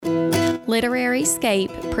Literary Scape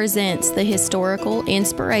presents the historical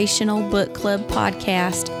inspirational book club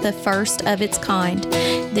podcast, the first of its kind.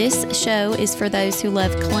 This show is for those who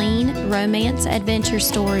love clean, romance adventure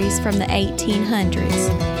stories from the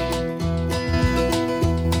 1800s.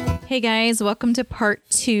 Hey guys, welcome to part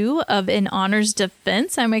 2 of An Honors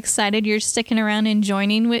Defense. I'm excited you're sticking around and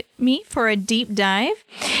joining with me for a deep dive.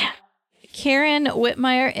 Karen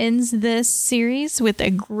Whitmire ends this series with a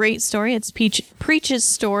great story. It's Preach's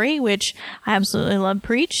story, which I absolutely love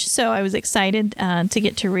Preach, so I was excited to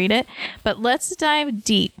get to read it. But let's dive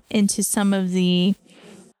deep into some of the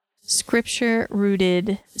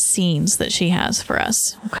scripture-rooted scenes that she has for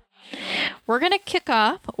us. Okay. We're going to kick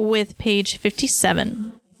off with page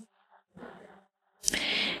 57.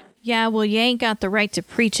 Yeah, well, you ain't got the right to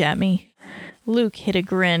preach at me. Luke hid a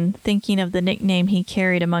grin, thinking of the nickname he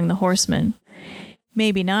carried among the horsemen.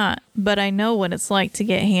 Maybe not, but I know what it's like to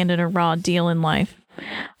get handed a raw deal in life.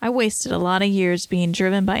 I wasted a lot of years being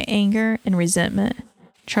driven by anger and resentment.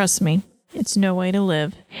 Trust me, it's no way to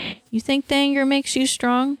live. You think the anger makes you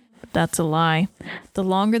strong? That's a lie. The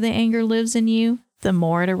longer the anger lives in you, the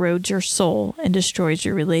more it erodes your soul and destroys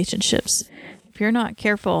your relationships. If you're not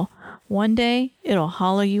careful, one day it'll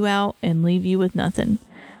hollow you out and leave you with nothing.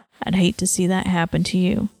 I'd hate to see that happen to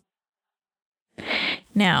you.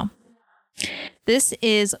 Now, this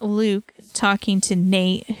is Luke talking to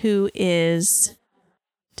Nate, who is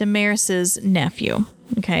Damaris's nephew.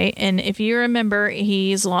 Okay, and if you remember,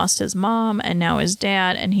 he's lost his mom and now his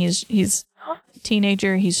dad, and he's a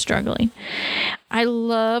teenager. He's struggling. I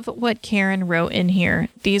love what Karen wrote in here.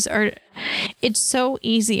 It's so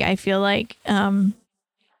easy, I feel like,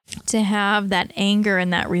 to have that anger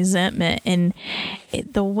and that resentment, and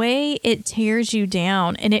the way it tears you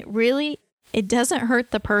down, and it doesn't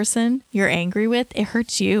hurt the person you're angry with. It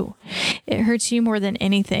hurts you. It hurts you more than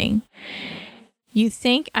anything. You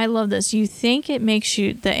think, I love this, you think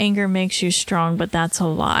the anger makes you strong, but that's a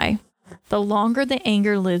lie. The longer the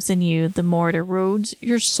anger lives in you, the more it erodes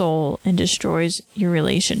your soul and destroys your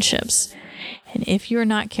relationships. And if you're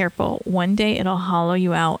not careful, one day it'll hollow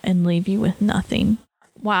you out and leave you with nothing.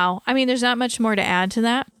 Wow. I mean, there's not much more to add to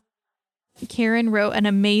that. Karen wrote an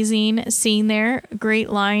amazing scene there,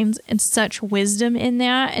 great lines, and such wisdom in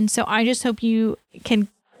that. And so I just hope you can,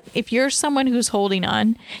 if you're someone who's holding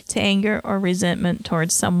on to anger or resentment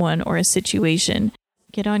towards someone or a situation,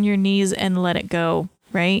 get on your knees and let it go,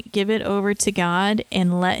 right? Give it over to God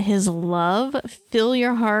and let His love fill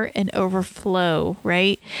your heart and overflow,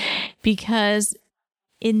 right? Because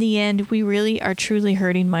in the end, we really are truly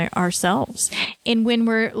hurting ourselves. And when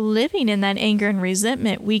we're living in that anger and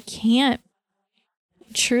resentment, we can't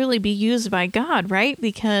truly be used by God, right?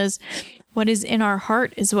 Because what is in our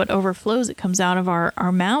heart is what overflows. It comes out of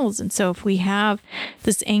our mouths. And so if we have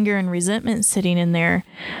this anger and resentment sitting in there,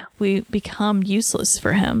 we become useless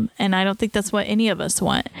for Him. And I don't think that's what any of us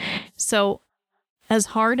want. So as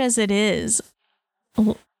hard as it is,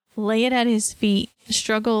 lay it at His feet,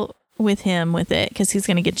 struggle with Him with it, because He's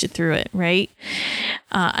going to get you through it, right?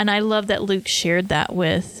 And I love that Luke shared that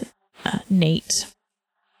with Nate.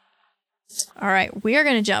 All right, we are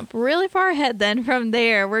going to jump really far ahead then from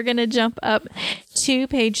there. We're going to jump up to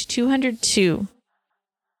page 202.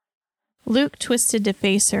 Luke twisted to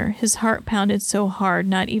face her. His heart pounded so hard,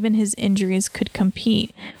 not even his injuries could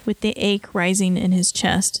compete with the ache rising in his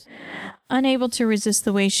chest. Unable to resist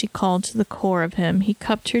the way she called to the core of him, he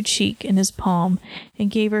cupped her cheek in his palm and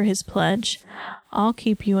gave her his pledge. I'll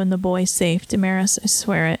keep you and the boy safe, Damaris, I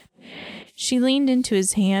swear it. She leaned into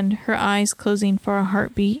his hand, her eyes closing for a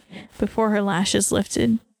heartbeat before her lashes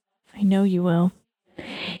lifted. I know you will.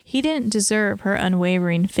 He didn't deserve her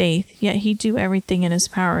unwavering faith, yet he'd do everything in his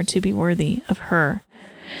power to be worthy of her.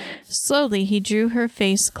 Slowly, he drew her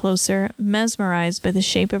face closer, mesmerized by the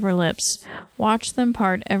shape of her lips, watched them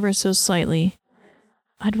part ever so slightly.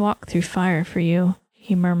 I'd walk through fire for you,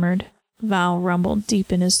 he murmured. Vow rumbled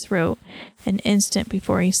deep in his throat, an instant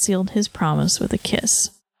before he sealed his promise with a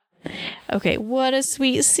kiss. Okay, what a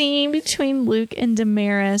sweet scene between Luke and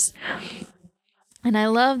Damaris. And I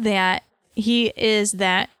love that he is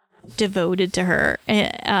that devoted to her,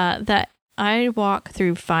 that I walk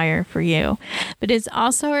through fire for you. But it's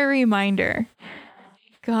also a reminder,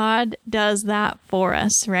 God does that for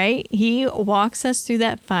us, right? He walks us through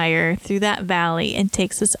that fire, through that valley, and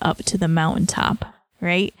takes us up to the mountaintop,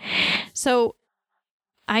 right? So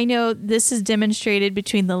I know this is demonstrated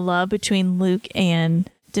between the love between Luke and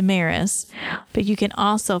Damaris, but you can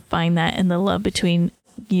also find that in the love between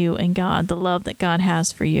you and God, the love that God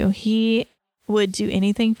has for you. He would do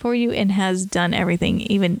anything for you and has done everything,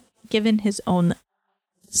 even given His own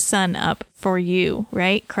son up for you,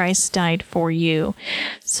 right? Christ died for you.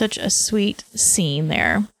 Such a sweet scene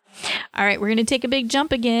there. All right, we're going to take a big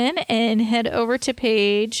jump again and head over to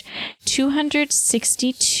page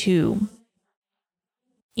 262.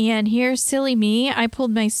 And here's silly me. I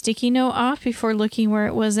pulled my sticky note off before looking where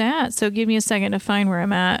it was at. So give me a second to find where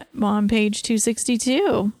I'm at. I'm on page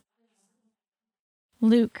 262.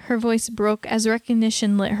 Luke, her voice broke as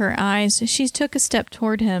recognition lit her eyes. She took a step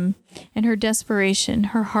toward him, and her desperation,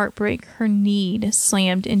 her heartbreak, her need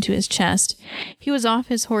slammed into his chest. He was off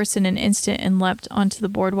his horse in an instant and leapt onto the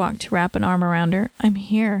boardwalk to wrap an arm around her. I'm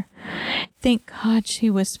here. Thank God, she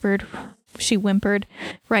whispered. She whimpered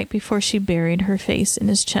right before she buried her face in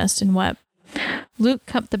his chest and wept. Luke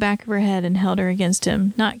cupped the back of her head and held her against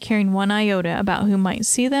him, not caring one iota about who might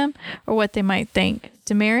see them or what they might think.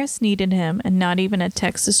 Damaris needed him, and not even a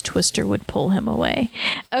Texas twister would pull him away.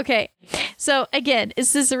 Okay, so again,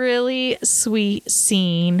 it's this really sweet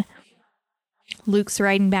scene. Luke's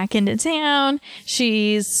riding back into town.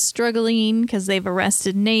 She's struggling because they've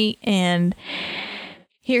arrested Nate, and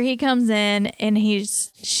here he comes in, and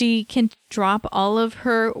she can drop all of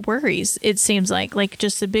her worries. It seems like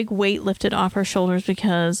just a big weight lifted off her shoulders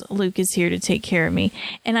because Luke is here to take care of me.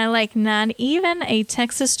 And not even a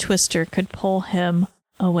Texas twister could pull him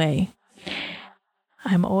away.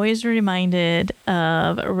 I'm always reminded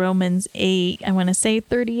of Romans 8, I want to say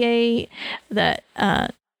 38, that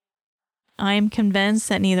I am convinced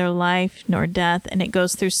that neither life nor death, and it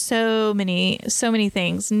goes through so many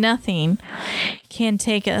things, nothing can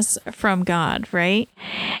take us from God, right?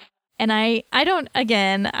 And I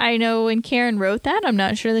know when Karen wrote that, I'm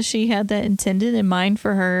not sure that she had that intended in mind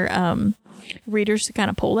for her readers to kind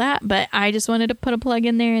of pull that, but I just wanted to put a plug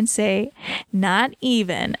in there and say, not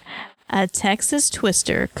even a Texas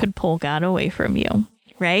twister could pull God away from you,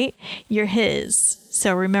 right? You're his.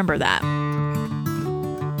 So remember that.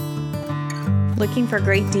 Looking for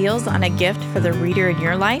great deals on a gift for the reader in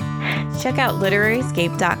your life? Check out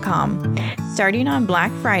LiteraryEscape.com. Starting on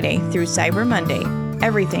Black Friday through Cyber Monday,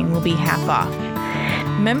 everything will be half off.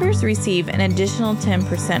 Members receive an additional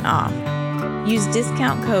 10% off. Use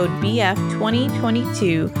discount code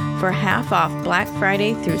BF2022 for half off Black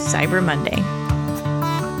Friday through Cyber Monday.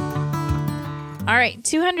 All right,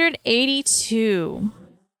 282.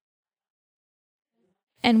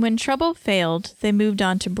 And when trouble failed, they moved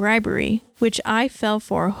on to bribery, which I fell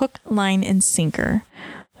for hook, line, and sinker.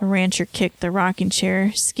 The rancher kicked the rocking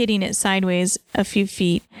chair, skidding it sideways a few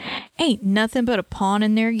feet. Ain't nothing but a pawn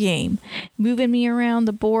in their game, moving me around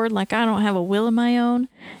the board like I don't have a will of my own.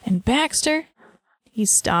 And Baxter? He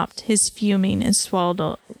stopped, his fuming, and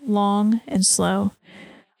swallowed long and slow.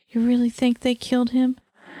 You really think they killed him?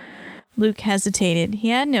 Luke hesitated. He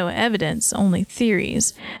had no evidence, only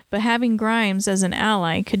theories, but having Grimes as an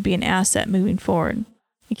ally could be an asset moving forward.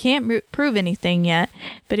 He can't prove anything yet,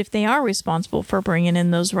 but if they are responsible for bringing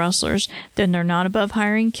in those rustlers, then they're not above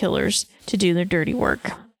hiring killers to do their dirty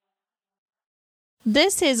work.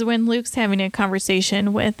 This is when Luke's having a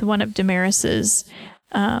conversation with one of Damaris's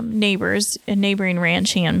neighbors, a neighboring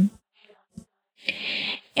ranch hand.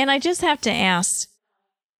 And I just have to ask,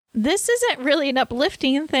 this isn't really an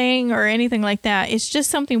uplifting thing or anything like that. It's just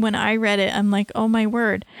something when I read it, I'm like, oh my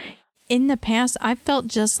word. In the past, I felt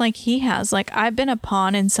just like he has. Like I've been a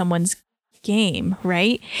pawn in someone's game,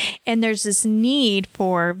 right? And there's this need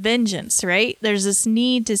for vengeance, right? There's this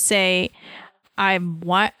need to say, I'm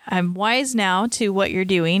wise now to what you're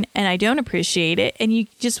doing, and I don't appreciate it. And you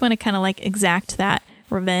just want to kind of like exact that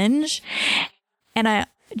revenge. And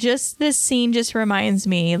this scene just reminds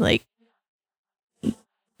me, like,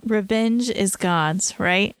 revenge is God's,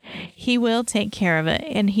 right? He will take care of it,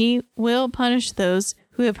 and he will punish those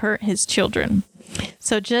who have hurt his children.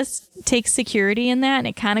 So just take security in that. And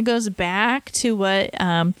it kind of goes back to what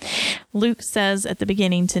Luke says at the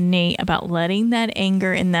beginning to Nate about letting that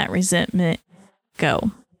anger and that resentment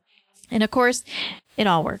go. And of course, it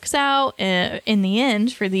all works out in the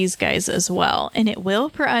end for these guys as well. And it will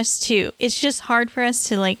for us too. It's just hard for us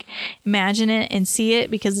to like imagine it and see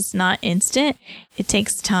it because it's not instant. It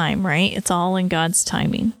takes time, right? It's all in God's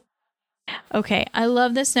timing. Okay, I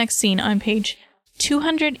love this next scene on page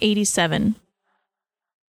 287.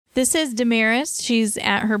 This is Damaris. She's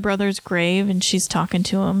at her brother's grave and she's talking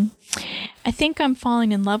to him. I think I'm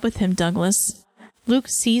falling in love with him, Douglas. Luke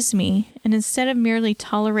sees me, and instead of merely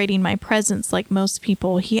tolerating my presence like most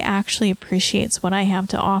people, he actually appreciates what I have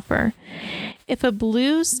to offer. If a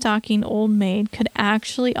blue-stocking old maid could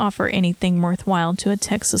actually offer anything worthwhile to a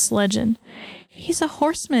Texas legend, he's a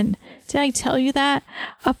horseman Did I tell you that?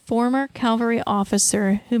 A former cavalry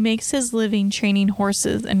officer who makes his living training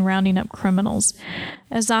horses and rounding up criminals,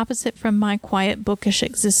 as opposite from my quiet bookish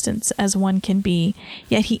existence as one can be,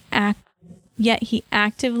 yet he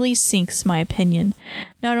actively seeks my opinion.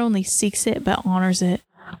 Not only seeks it, but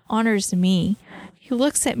honors me. He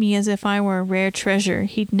looks at me as if I were a rare treasure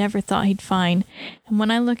he'd never thought he'd find, and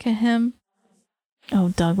when I look at him, oh,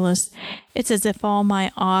 Douglas, it's as if all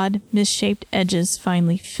my odd, misshaped edges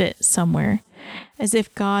finally fit somewhere, as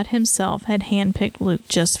if God himself had handpicked Luke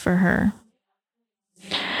just for her.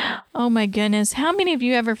 Oh my goodness, how many of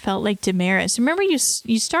you ever felt like Damaris? Remember, you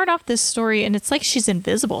start off this story and it's like she's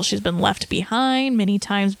invisible. She's been left behind many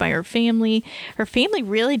times by her family. Her family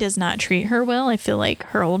really does not treat her well. I feel like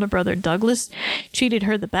her older brother Douglas treated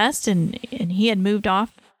her the best, and he had moved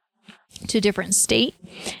off to a different state,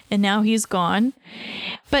 and now he's gone.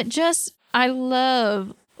 But just, I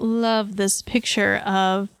love this picture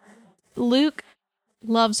of Luke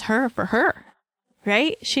loves her for her,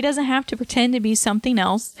 right? She doesn't have to pretend to be something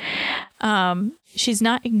else. She's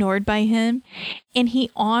not ignored by him, and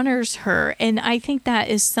he honors her. And I think that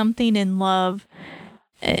is something in love.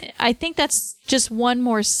 I think that's just one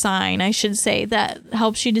more sign, I should say, that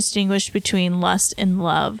helps you distinguish between lust and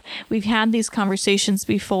love. We've had these conversations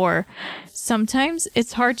before. Sometimes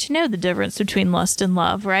it's hard to know the difference between lust and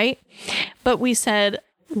love, right? But we said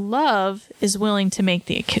love is willing to make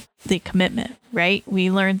the commitment, right?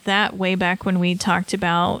 We learned that way back when we talked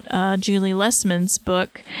about Julie Lessman's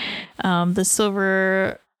book, The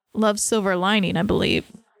Silver Lining, I believe.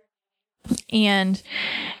 And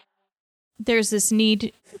there's this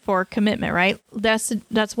need for commitment, right? That's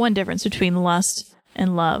one difference between lust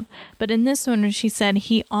and love. But in this one, she said,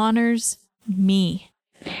 he honors me.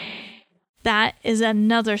 That is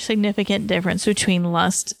another significant difference between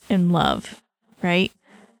lust and love, right?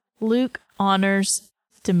 Luke honors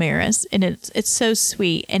Damaris, and it's so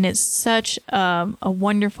sweet, and it's such a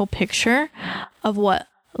wonderful picture of what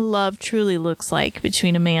love truly looks like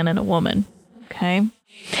between a man and a woman, okay?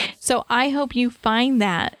 So I hope you find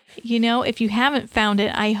that. You know, if you haven't found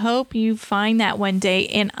it, I hope you find that one day.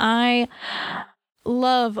 And I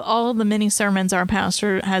love all of the mini sermons our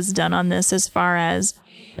pastor has done on this, as far as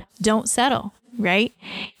don't settle, right?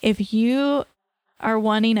 If you are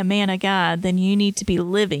wanting a man of God, then you need to be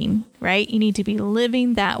living, right? You need to be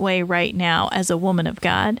living that way right now as a woman of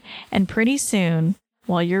God. And pretty soon,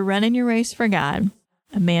 while you're running your race for God,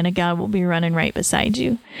 a man of God will be running right beside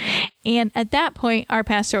you. And at that point, our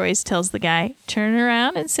pastor always tells the guy, turn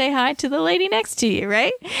around and say hi to the lady next to you,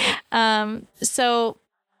 right? So,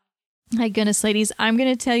 my goodness, ladies, I'm going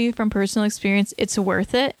to tell you from personal experience, it's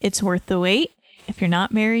worth it. It's worth the wait. If you're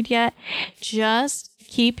not married yet, just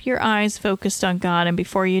keep your eyes focused on God. And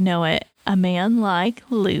before you know it, a man like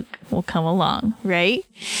Luke will come along, right?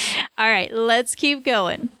 All right, let's keep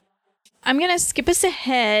going. I'm going to skip us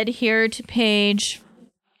ahead here to page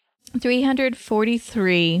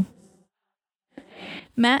 343.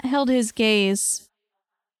 Matt held his gaze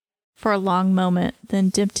for a long moment, then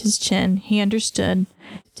dipped his chin. He understood.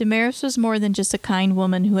 Damaris was more than just a kind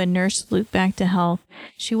woman who had nursed Luke back to health.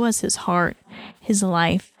 She was his heart, his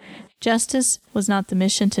life. Justice was not the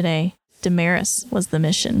mission today. Damaris was the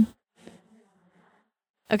mission.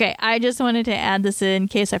 Okay, I just wanted to add this in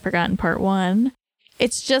case I forgot in part 1.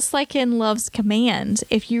 It's just like in Love's Command.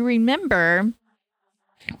 If you remember,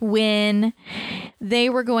 when they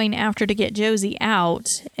were going after to get Josie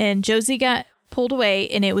out, and Josie got pulled away,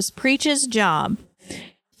 and it was Preach's job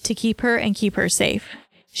to keep her and keep her safe.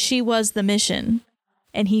 She was the mission,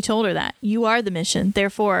 and he told her that. You are the mission,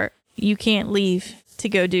 therefore you can't leave to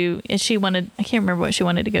go do, and she wanted, I can't remember what she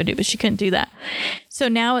wanted to go do, but she couldn't do that. So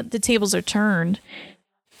now the tables are turned.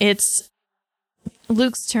 It's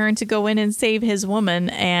Luke's turn to go in and save his woman,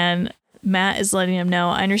 and Matt is letting him know,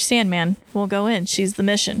 I understand, man. We'll go in. She's the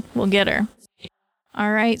mission. We'll get her.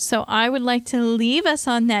 All right, so I would like to leave us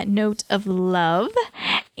on that note of love.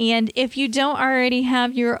 And if you don't already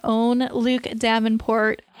have your own Luke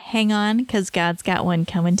Davenport, hang on, because God's got one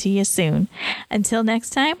coming to you soon. Until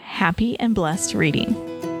next time, happy and blessed reading.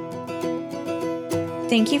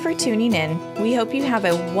 Thank you for tuning in. We hope you have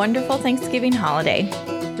a wonderful Thanksgiving holiday.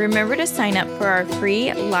 Remember to sign up for our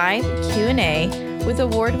free live Q&A with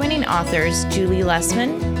award-winning authors Julie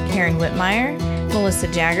Lessman, Karen Whitmire, Melissa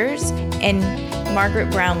Jaggers, and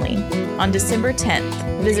Margaret Brownlee on December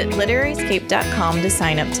 10th. Visit literaryscape.com to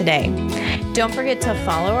sign up today. Don't forget to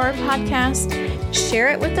follow our podcast,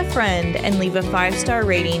 share it with a friend, and leave a 5-star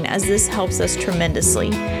rating, as this helps us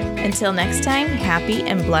tremendously. Until next time, happy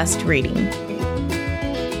and blessed reading.